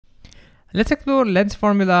Let's explore lens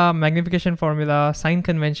formula, magnification formula, sign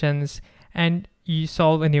conventions, and you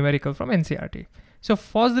solve a numerical from NCERT. So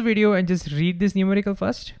pause the video and just read this numerical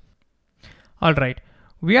first. All right,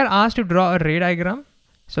 we are asked to draw a ray diagram.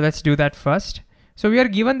 So let's do that first. So we are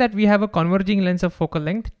given that we have a converging lens of focal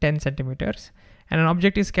length 10 centimeters and an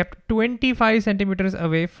object is kept 25 centimeters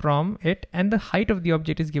away from it and the height of the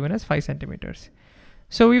object is given as 5 centimeters.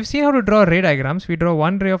 So we've seen how to draw ray diagrams. We draw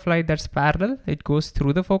one ray of light that's parallel, it goes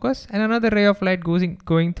through the focus, and another ray of light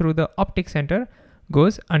going through the optic center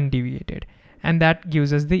goes undeviated. And that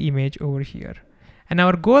gives us the image over here. And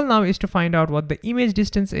our goal now is to find out what the image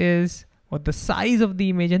distance is, what the size of the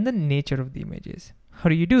image and the nature of the image is. How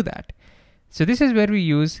do you do that? So this is where we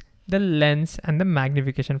use the lens and the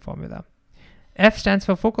magnification formula. F stands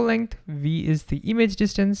for focal length, V is the image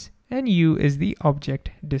distance, and U is the object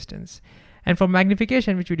distance. And for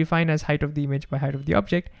magnification, which we define as height of the image by height of the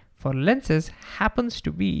object, for lenses happens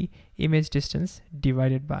to be image distance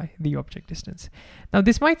divided by the object distance. Now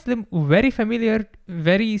this might seem very familiar,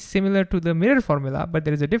 very similar to the mirror formula, but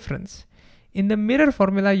there is a difference. In the mirror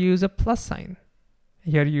formula, you use a plus sign.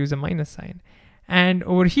 Here you use a minus sign. And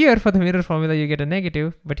over here for the mirror formula, you get a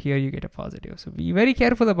negative, but here you get a positive. So be very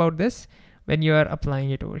careful about this when you are applying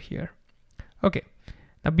it over here. Okay,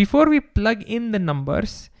 now before we plug in the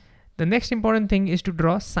numbers, the next important thing is to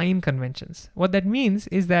draw sign conventions. What that means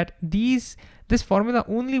is that this formula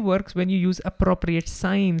only works when you use appropriate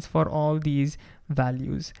signs for all these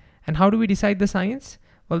values. And how do we decide the signs?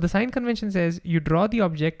 Well, the sign convention says you draw the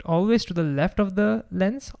object always to the left of the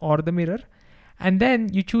lens or the mirror, and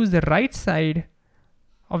then you choose the right side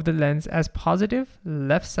of the lens as positive,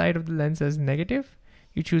 left side of the lens as negative.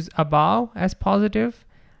 You choose above as positive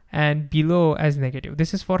and below as negative.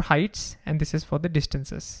 This is for heights and this is for the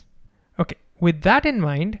distances. Okay, with that in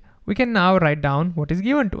mind, we can now write down what is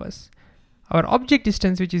given to us. Our object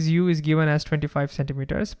distance, which is U, is given as 25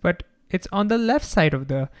 centimeters, but it's on the left side of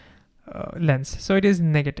the lens, so it is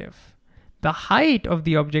negative. The height of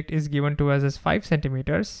the object is given to us as 5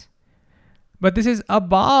 centimeters, but this is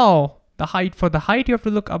above the height. For the height, you have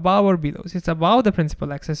to look above or below. So it's above the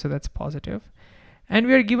principal axis, so that's positive. And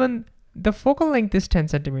we are given the focal length is 10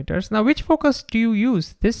 centimeters. Now, which focus do you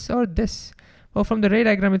use, this or this? Well, from the ray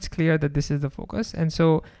diagram, it's clear that this is the focus. And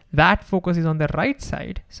so that focus is on the right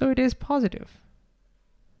side. So it is positive.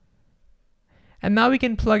 And now we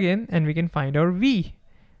can plug in and we can find our V.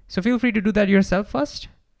 So feel free to do that yourself first.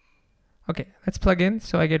 Okay, let's plug in.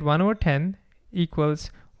 So I get 1 over 10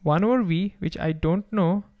 equals 1 over V, which I don't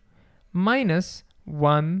know, minus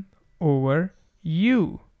 1 over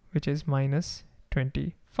U, which is minus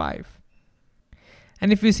 25.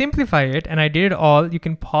 And if you simplify it, and I did it all, you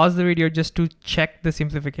can pause the video just to check the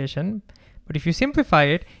simplification. But if you simplify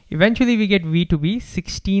it, eventually we get V to be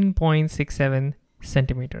 16.67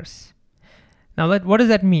 centimeters. Now what does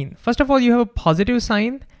that mean? First of all, you have a positive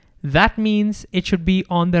sign. That means it should be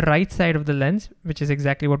on the right side of the lens, which is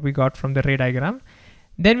exactly what we got from the ray diagram.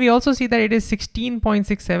 Then we also see that it is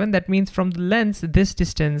 16.67. That means from the lens, this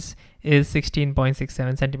distance is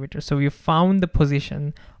 16.67 centimeters. So we found the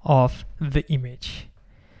position of the image.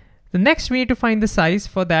 The next, we need to find the size.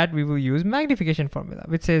 For that, we will use magnification formula,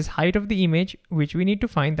 which says height of the image, which we need to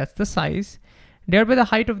find, that's the size, divided by the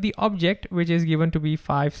height of the object, which is given to be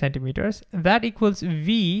 5 centimeters. That equals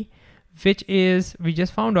V, which is, we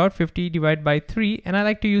just found out, 50 divided by 3. And I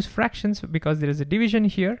like to use fractions because there is a division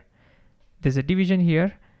here. There's a division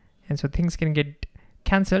here. And so things can get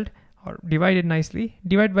canceled or divided nicely.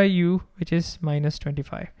 Divide by U, which is minus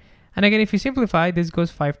 25. And again, if you simplify, this goes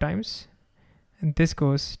 5 times. And this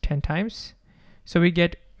goes 10 times. So we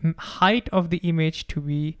get height of the image to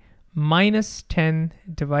be minus 10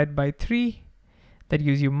 divided by 3. That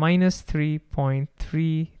gives you minus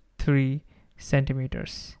 3.33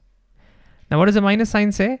 centimeters. Now what does the minus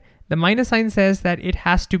sign say? The minus sign says that it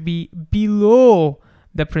has to be below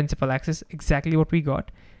the principal axis, exactly what we got.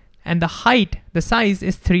 And the height, the size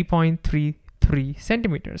is 3.33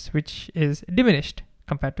 centimeters, which is diminished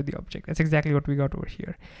compared to the object. That's exactly what we got over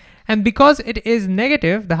here. And because it is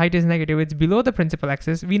negative, the height is negative, it's below the principal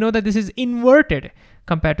axis, we know that this is inverted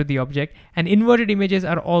compared to the object, and inverted images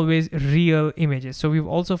are always real images. So we've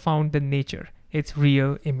also found the nature, it's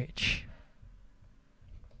real image.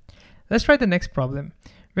 Let's try the next problem.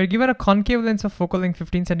 We're given a concave lens of focal length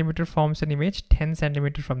 15 centimeter forms an image 10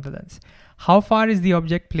 centimeter from the lens. How far is the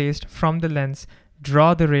object placed from the lens?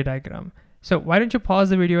 Draw the ray diagram. So why don't you pause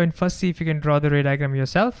the video and first see if you can draw the ray diagram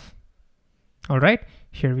yourself. All right,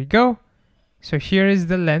 here we go. So here is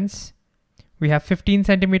the lens. We have 15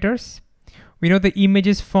 centimeters. We know the image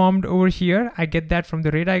is formed over here. I get that from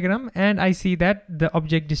the ray diagram, and I see that the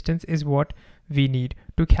object distance is what we need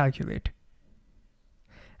to calculate.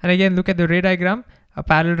 And again, look at the ray diagram. A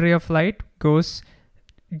parallel ray of light goes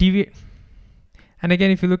deviate. And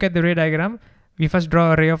again, if you look at the ray diagram, we first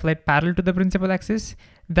draw a ray of light parallel to the principal axis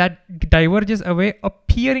that diverges away,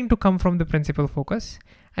 appearing to come from the principal focus.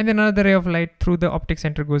 And then another ray of light through the optic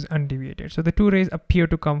center goes undeviated. So the two rays appear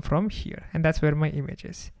to come from here, and that's where my image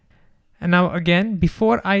is. And now again,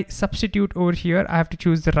 before I substitute over here, I have to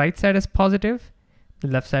choose the right side as positive, the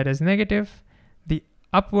left side as negative, the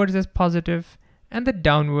upwards as positive, and the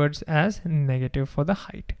downwards as negative for the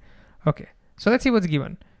height. Okay, so let's see what's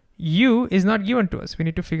given. U is not given to us. We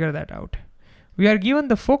need to figure that out. We are given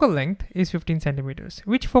the focal length is 15 centimeters.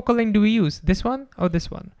 Which focal length do we use? This one or this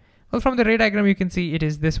one? Well, from the ray diagram, you can see it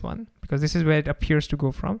is this one because this is where it appears to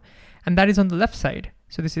go from. And that is on the left side.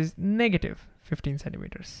 So this is negative 15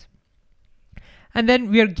 centimeters. And then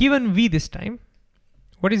we are given V this time.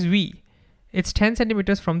 What is V? It's 10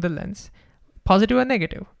 centimeters from the lens, positive or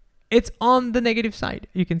negative. It's on the negative side,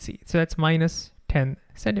 you can see. So that's minus 10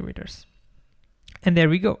 centimeters. And there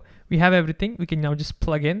we go. We have everything. We can now just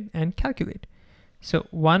plug in and calculate. So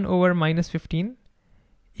 1 over minus 15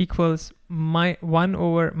 equals 1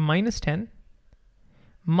 over minus 10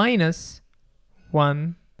 minus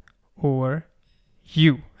 1 over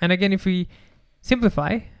U. And again, if we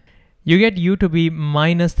simplify, you get U to be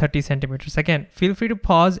minus 30 centimeters. Again, feel free to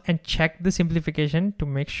pause and check the simplification to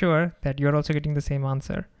make sure that you're also getting the same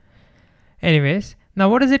answer. Anyways, now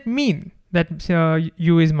what does it mean that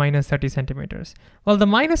U is minus 30 centimeters? Well, the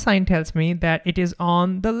minus sign tells me that it is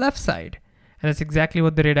on the left side. And that's exactly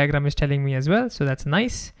what the ray diagram is telling me as well. So that's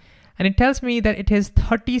nice. And it tells me that it is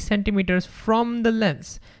 30 centimeters from the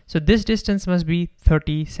lens. So this distance must be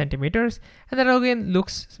 30 centimeters. And that again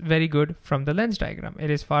looks very good from the lens diagram.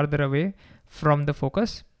 It is farther away from the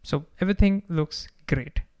focus. So everything looks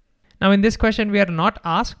great. Now in this question, we are not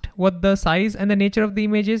asked what the size and the nature of the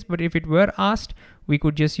image is, but if it were asked, we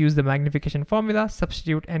could just use the magnification formula,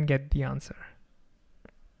 substitute, and get the answer.